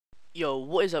Yo,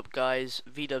 what is up guys,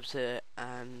 viDuBzx here,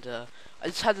 and I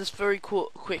just had this very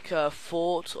quick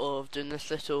thought of doing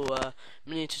this little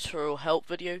mini tutorial help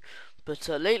video, but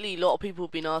lately a lot of people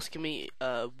have been asking me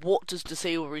what does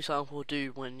disable resample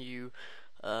do when you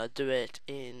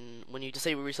when you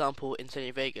disable resample in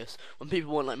Sony Vegas, when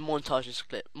people want like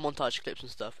montage clips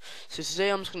and stuff. So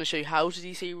today I'm just going to show you how to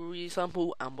disable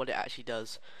resample and what it actually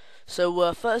does.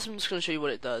 So first I'm just going to show you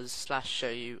what it does, slash show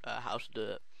you how to do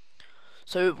it.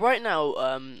 So right now,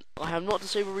 I have not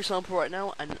disabled resample right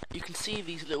now, and you can see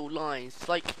these little lines. It's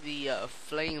like the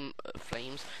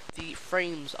the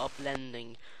frames are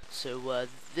blending. So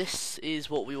this is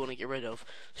what we want to get rid of.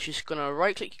 So you're just gonna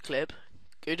right-click your clip,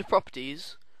 go to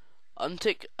Properties,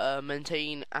 untick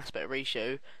Maintain Aspect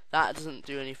Ratio. That doesn't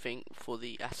do anything for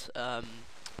the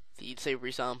disable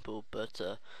resample, but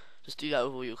just do that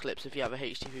with all your clips if you have a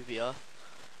HDPVR.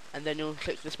 And then you'll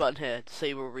click this button here,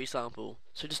 disable resample.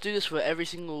 So just do this for every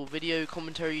single video,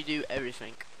 commentary you do,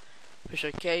 everything. Push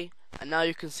OK, and now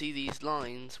you can see these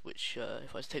lines, which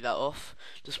if I just take that off,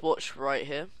 just watch right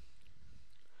here.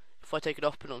 If I take it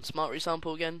off, put it on smart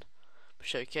resample again,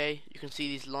 push OK, you can see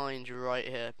these lines right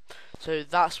here. So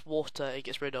that's what it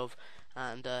gets rid of.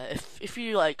 And if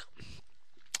you like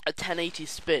a 1080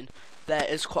 spin, there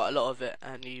is quite a lot of it,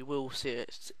 and you will see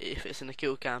it if it's in the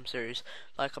kill cam series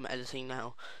like I'm editing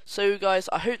now. So guys,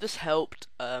 I hope this helped.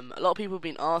 A lot of people have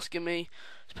been asking me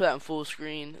to put that on full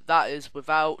screen. That is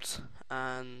without,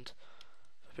 and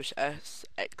push S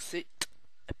exit,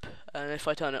 and if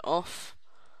I turn it off,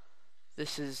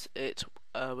 this is it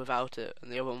without it,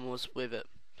 and the other one was with it.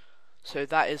 So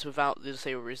that is without the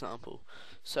disable resample.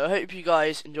 So I hope you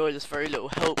guys enjoyed this very little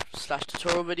help slash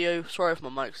tutorial video. Sorry if my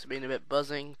mic's been a bit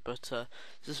buzzing, but this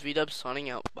is viDuBzx signing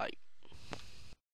out. Bye.